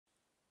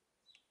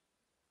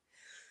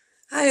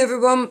Hi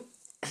everyone,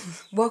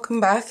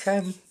 welcome back.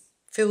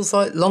 Feels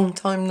like long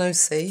time no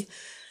see.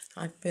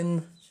 I've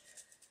been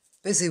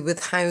busy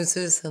with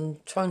houses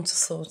and trying to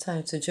sort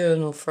out a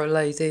journal for a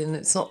lady and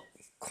it's not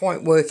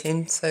quite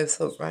working, so I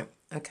thought, right,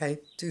 okay,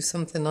 do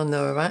something I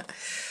know about.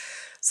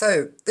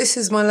 So this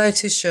is my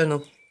latest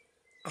journal.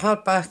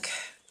 Hardback,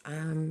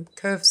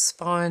 curved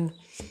spine.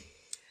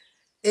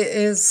 It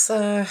is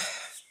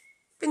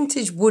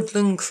vintage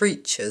woodland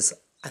creatures,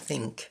 I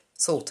think,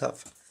 sort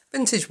of.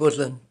 Vintage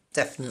woodland,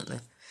 definitely.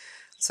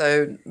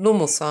 So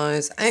normal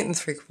size, 8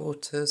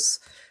 3/4,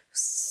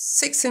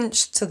 6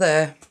 inch to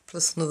there,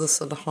 plus another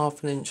sort of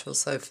half an inch or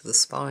so for the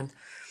spine.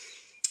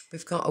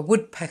 We've got a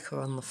woodpecker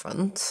on the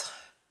front,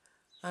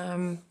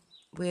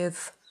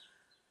 with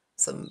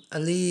a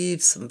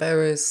leaves, some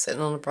berries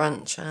sitting on a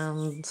branch,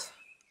 and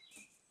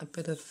a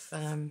bit of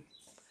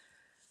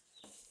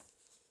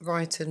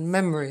writing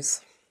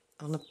memories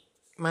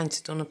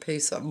mounted on a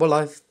piece. Well,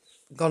 I've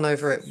gone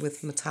over it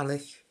with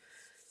metallic.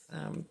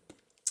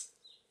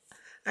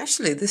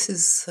 Actually, this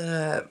is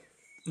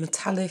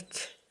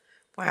metallic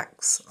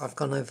wax I've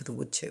gone over the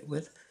wood chip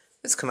with.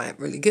 It's come out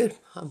really good.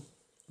 I'm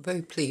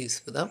very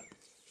pleased with that.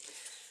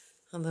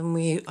 And then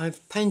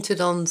I've painted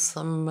on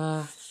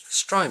some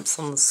stripes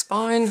on the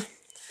spine,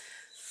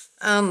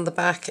 and the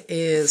back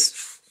is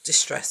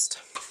distressed.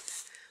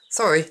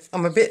 Sorry,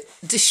 I'm a bit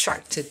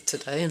distracted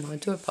today and I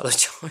do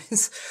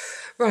apologise.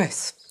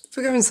 Right, if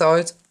we go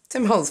inside,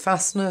 Tim Holtz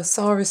fastener,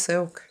 sari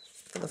silk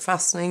for the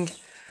fastening.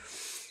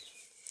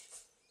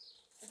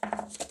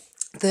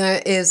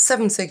 There is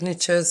 7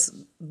 signatures.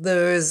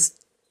 There is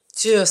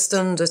just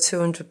under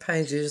 200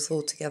 pages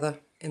altogether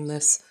in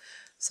this,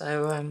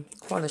 so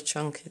quite a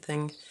chunky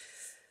thing.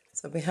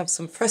 So we have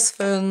some pressed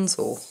ferns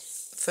or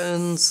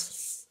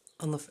ferns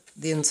on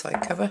the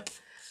inside cover,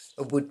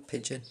 a wood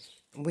pigeon.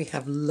 We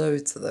have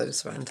loads of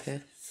those around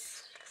here.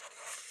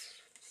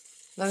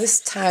 Now this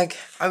tag,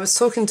 I was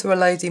talking to a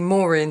lady,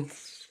 Maureen,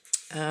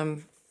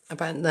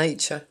 about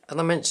nature, and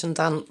I mentioned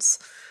ants.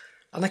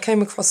 And I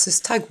came across this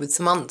tag with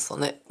some ants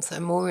on it. So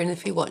Maureen,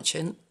 if you're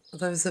watching,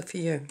 those are for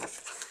you.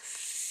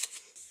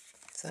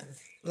 So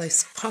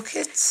lace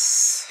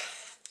pockets,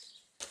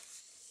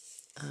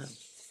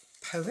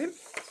 poem.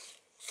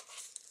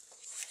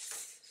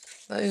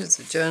 Those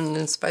are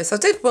journaling space. I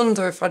did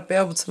wonder if I'd be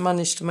able to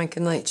manage to make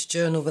a nature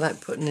journal without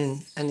putting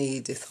in any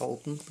Edith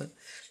Holden, but it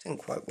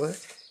didn't quite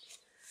work.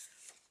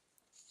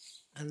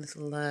 A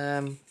little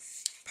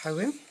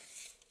poem.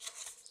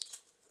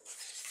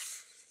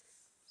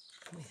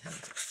 We have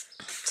a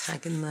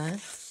tag in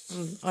there.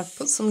 And I've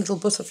put some little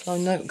butterfly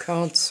note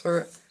cards for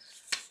it,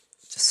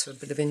 just for a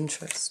bit of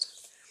interest.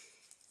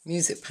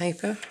 Music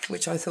paper,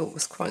 which I thought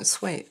was quite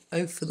sweet.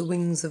 Oh, for the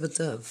wings of a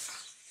dove.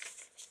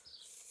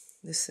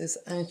 This is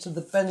out of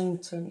the Gordon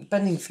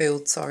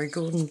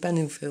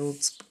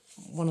Benningfield's,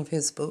 one of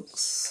his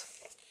books.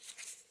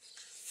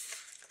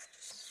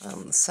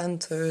 The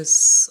centre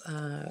is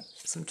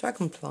some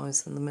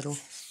dragonflies in the middle.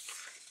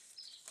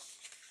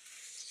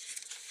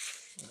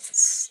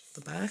 That's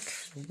the back,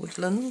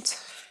 Woodland.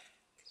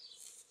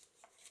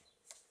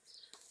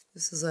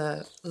 This is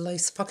a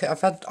lace pocket.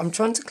 I'm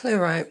trying to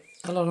clear out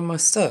a lot of my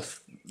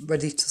stuff,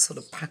 ready to sort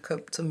of pack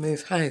up to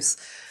move house.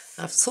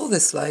 I saw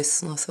this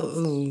lace and I thought,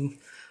 ooh,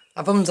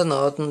 I've ummed and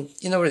ahed, and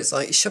you know what it's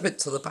like, you shove it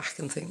to the back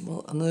and think,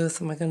 what on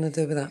earth am I going to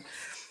do with that?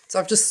 So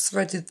I've just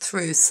threaded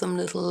through some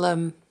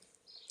little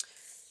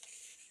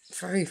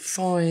very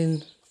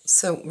fine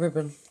silk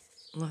ribbon,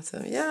 and I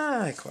thought,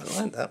 yeah, I quite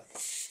like that.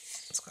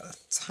 It's got a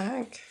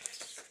tag.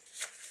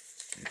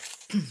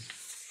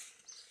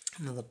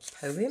 Another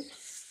poem.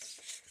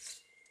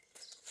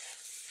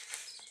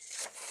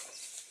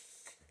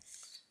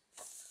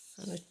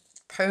 And a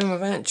poem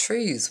about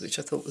trees, which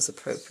I thought was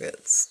appropriate.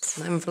 It's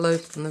an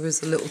envelope and there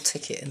is a little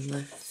ticket in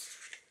there.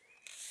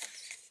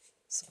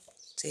 So,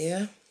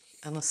 deer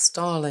and a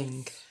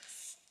starling.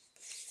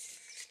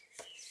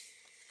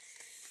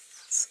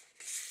 That's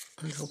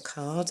a little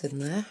card in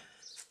there.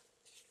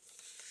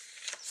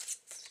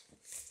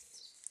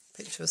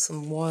 Picture of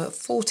some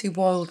 40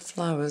 wild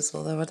flowers,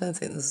 although I don't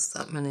think there's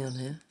that many on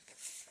here.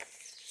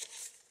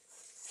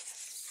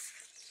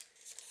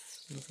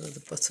 The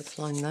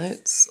butterfly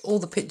notes. All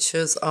the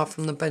pictures are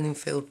from the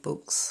Benningfield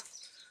books.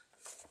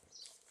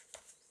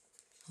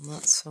 And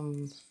that's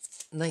from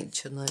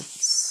Nature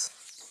Notes.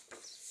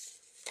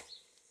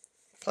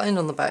 Plain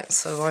on the back,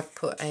 so I've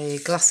put a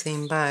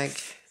glassine bag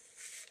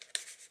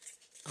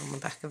on the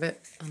back of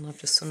it, and I've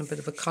just done a bit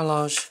of a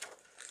collage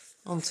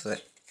onto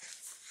it.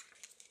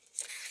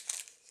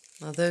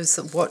 Now those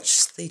that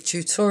watched the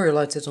tutorial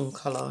I did on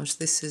collage,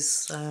 this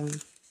is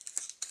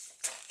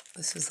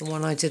the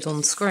one I did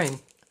on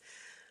screen.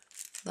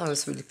 I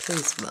was really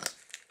pleased with that.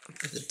 A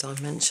bit of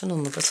dimension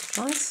on the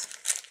butterflies.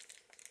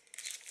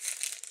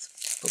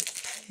 Book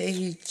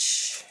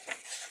page.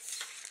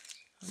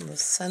 On the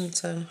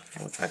centre,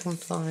 more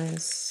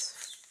dragonflies.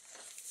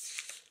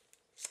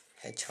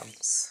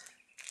 Hedgehogs.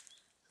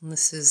 And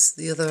this is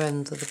the other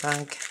end of the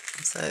bag.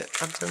 So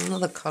I've done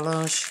another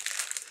collage,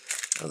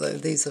 although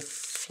these are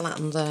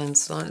flattened down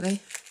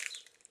slightly.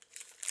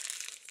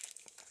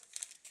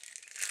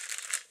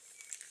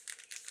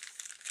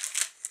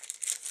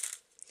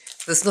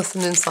 There's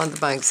nothing inside the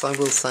bags, I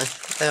will say.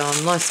 They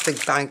are nice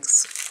big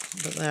bags,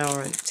 but they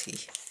are empty.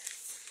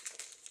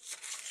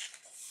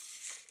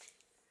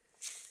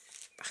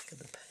 Back of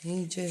the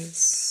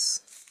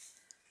pages.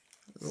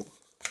 Little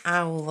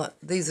owl.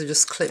 These are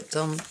just clipped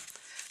on.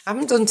 I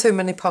haven't done too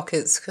many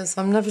pockets because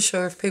I'm never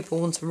sure if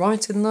people want to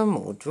write in them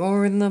or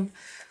draw in them.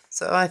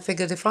 So I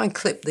figured if I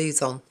clip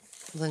these on,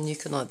 then you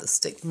can either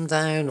stick them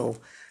down or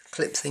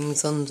clip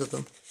things under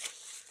them.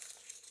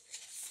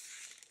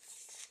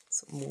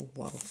 Some more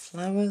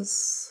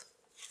wildflowers,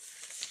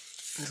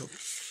 little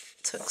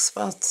tuck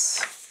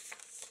spots,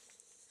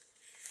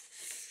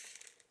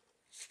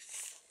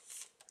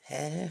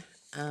 hair,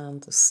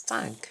 and a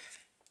stag.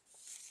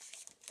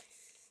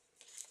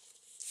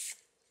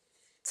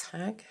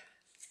 Tag,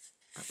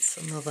 that's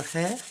another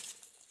hair.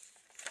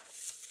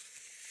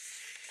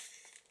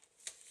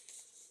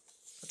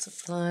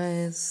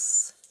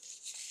 Butterflies,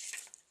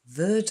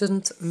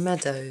 verdant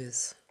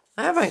meadows.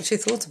 I have actually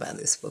thought about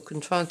this book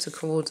and tried to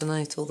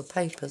coordinate all the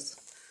papers.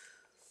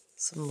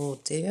 Some more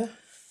deer.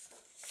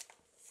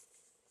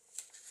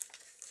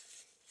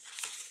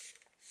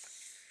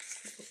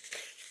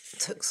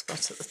 Tuck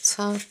spot at the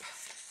top.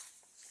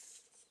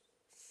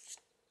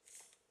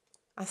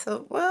 I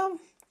thought, well,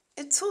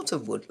 it's sort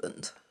of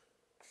woodland.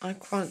 I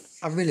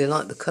really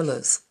like the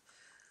colours.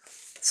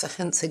 So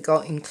hence it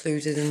got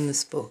included in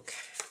this book.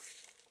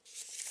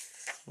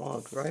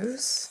 Wild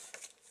rose.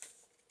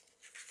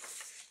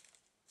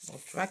 More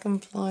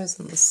dragonflies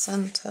in the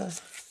centre.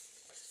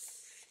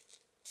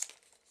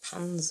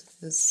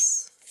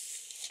 Pansies.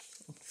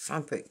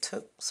 Fabric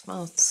tuck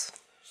spots.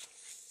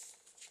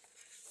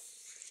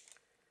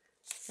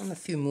 And a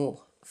few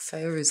more.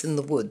 Fairies in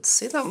the woods.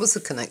 See, that was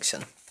the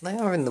connection. They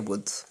are in the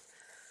woods.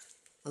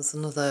 There's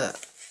another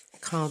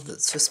card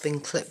that's just been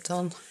clipped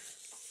on.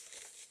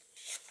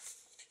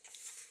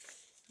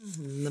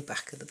 And the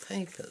back of the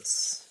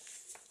papers.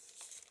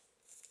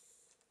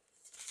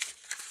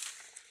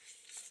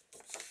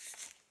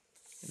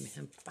 Then we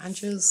have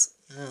badgers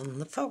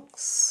and the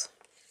fox.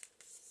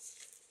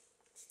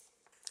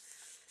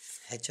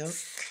 Hedgehog.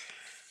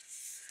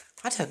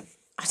 I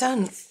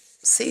don't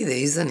see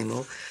these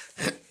anymore.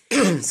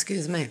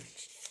 Excuse me.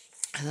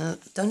 I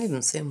don't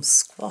even see them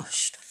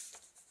squashed.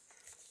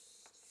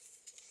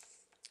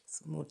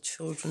 Some more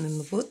children in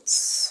the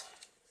woods.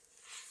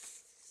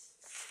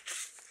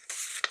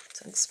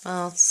 Text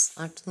spots.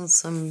 I've done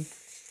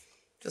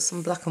just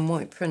some black and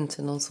white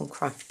printing on some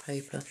craft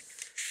paper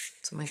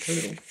to make a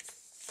little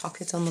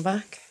pocket on the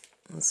back.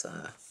 There's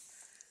a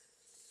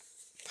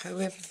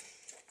poem.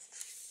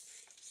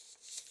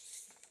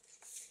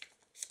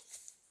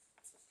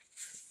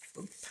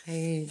 Book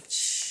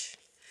page.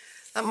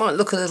 That might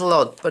look a little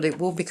odd, but it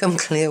will become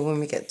clear when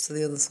we get to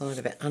the other side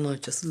of it. And I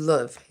just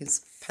love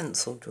his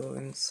pencil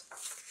drawings.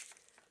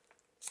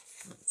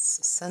 That's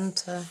the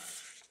centre.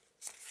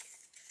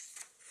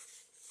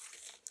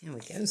 Here we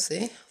go,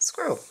 see?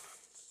 Squirrel.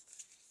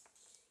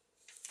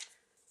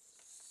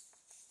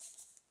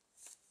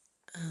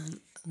 And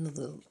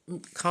another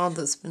card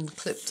that's been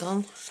clipped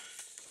on.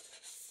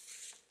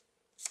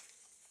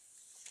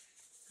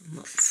 And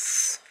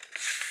that's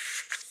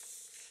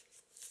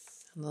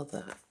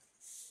another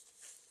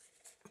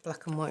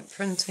black and white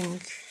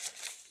printing.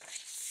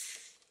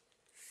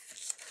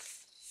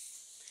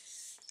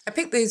 I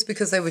picked these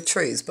because they were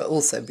trees, but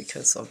also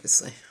because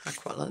obviously I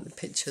quite like the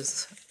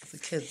pictures of the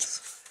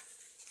kids.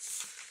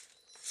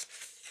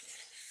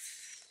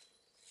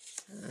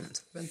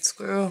 And a red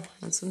squirrel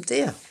and some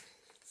deer.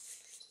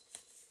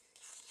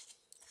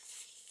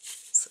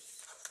 It's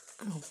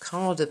a little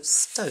card of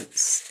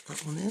stoats,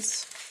 that one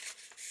is.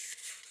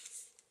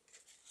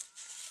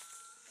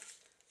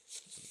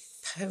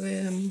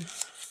 Poem.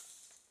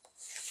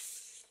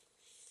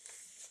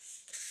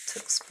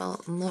 Tuck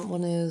spot, and that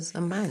one is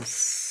a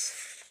mouse.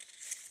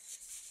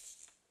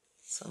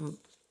 Some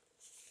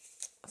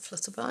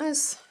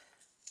flutterbys.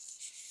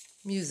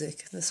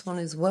 Music. This one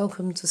is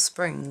Welcome to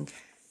Spring.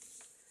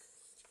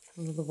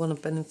 Another one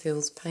of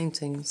Benfield's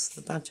paintings,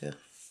 the badger.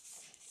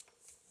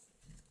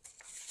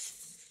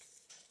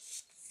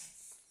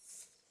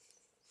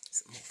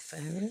 Some more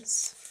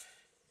fairies.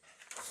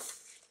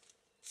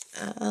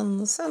 And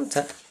the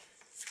centre.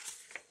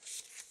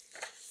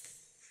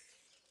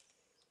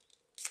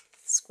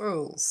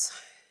 Squirrels.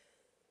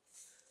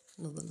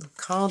 Another little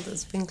card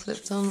that's been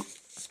clipped on.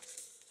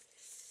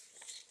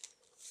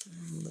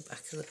 And the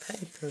back of the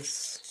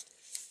papers.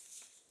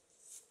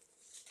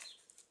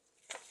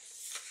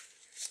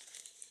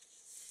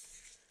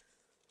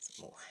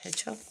 Some more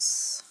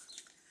hedgehogs.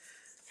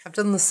 I've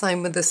done the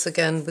same with this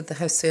again with the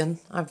Hessian.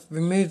 I've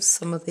removed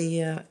some of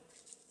the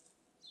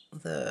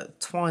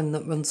twine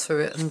that runs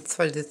through it and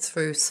threaded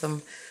through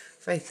some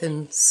very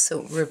thin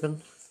silk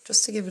ribbon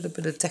just to give it a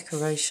bit of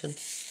decoration.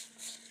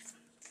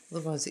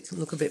 Otherwise it can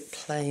look a bit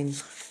plain.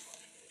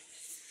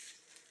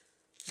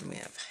 And we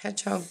have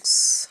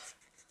hedgehogs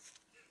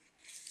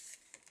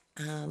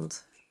and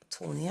a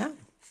tawny owl.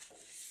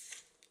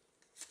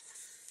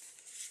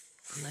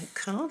 A note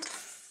card.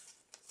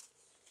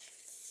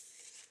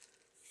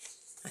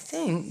 I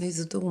think these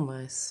are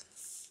dormice.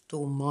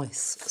 Door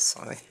mice,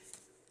 sorry.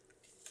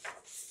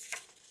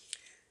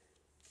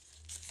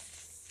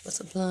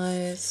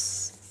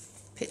 Butterflies,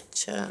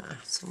 picture,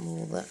 some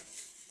more that.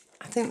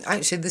 I think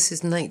actually this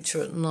is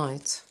nature at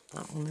night,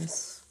 that one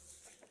is.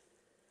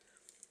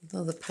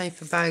 Another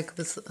paper bag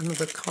with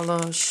another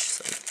collage,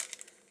 so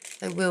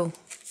they will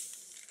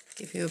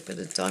give you a bit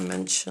of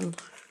dimension.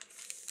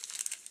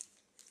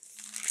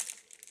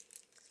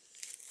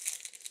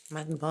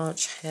 Man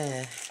March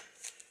hair.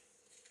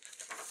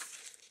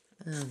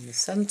 And the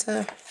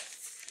centre.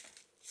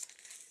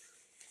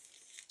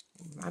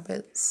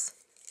 Rabbits.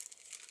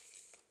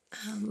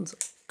 And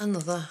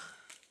another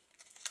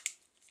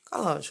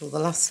collage, or the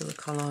last of the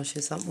collage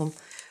is that one.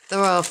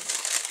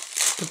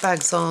 The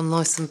bags are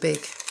nice and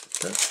big,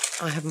 but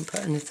I haven't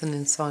put anything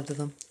inside of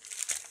them.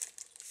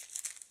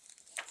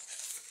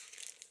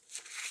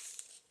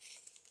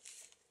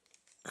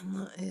 And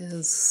that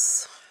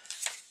is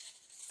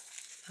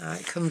how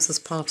it comes as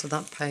part of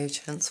that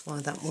page, hence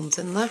why that one's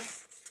in there.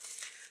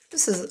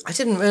 This is, I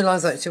didn't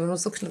realise actually when I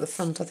was looking at the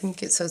front, I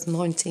think it says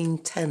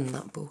 1910,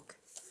 that book.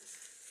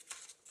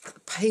 The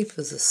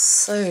papers are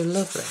so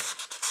lovely.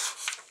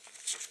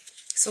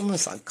 It's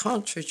almost like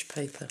cartridge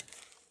paper.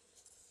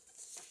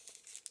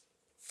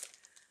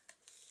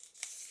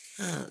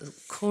 A little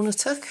corner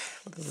tuck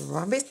with the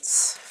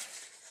rabbits.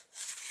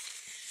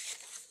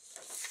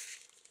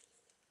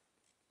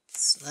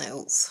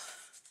 Snails.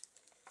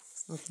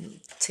 There's another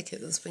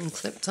ticket that's been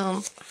clipped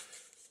on.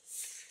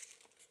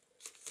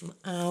 An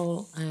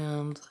owl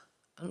and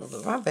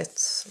another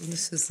rabbit. And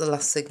this is the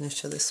last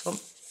signature, this one.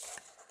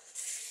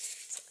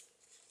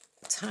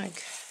 Tag.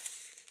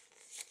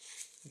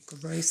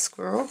 Grey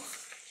squirrel.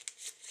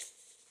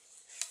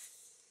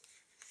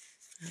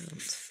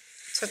 And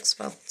tuck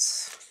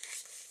spots.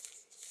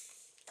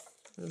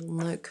 Little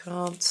note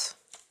cards.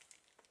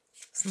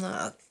 Isn't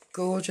that a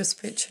gorgeous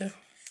picture?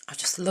 I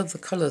just love the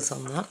colours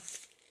on that.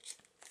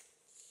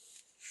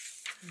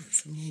 And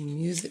some more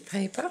music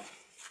paper.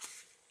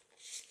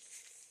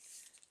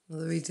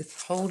 Another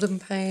Edith Holden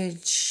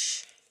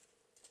page.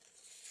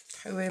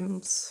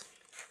 Poems.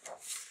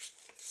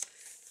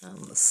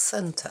 And the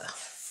centre.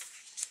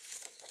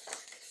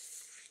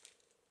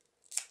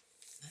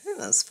 I think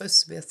that's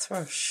supposed to be a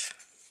thrush.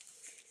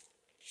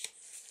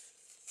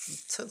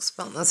 Tuck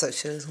spot, that's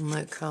actually a little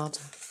note card.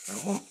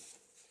 That one.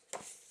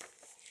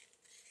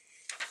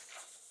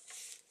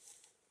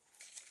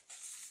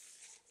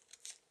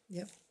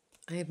 Yep,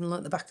 I even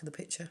like the back of the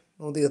picture,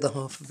 or the other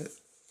half of it.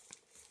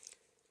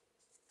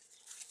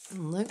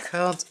 And note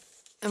card,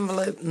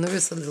 envelope, and there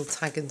is a little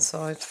tag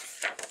inside.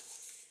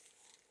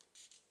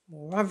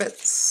 More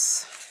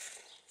rabbits.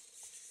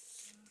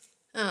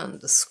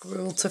 And a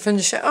squirrel to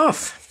finish it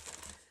off.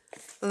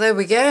 Well, there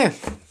we go.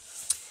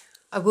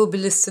 I will be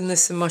listing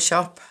this in my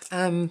shop.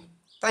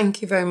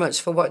 Thank you very much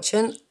for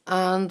watching,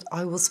 and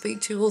I will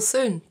speak to you all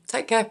soon.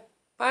 Take care.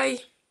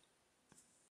 Bye.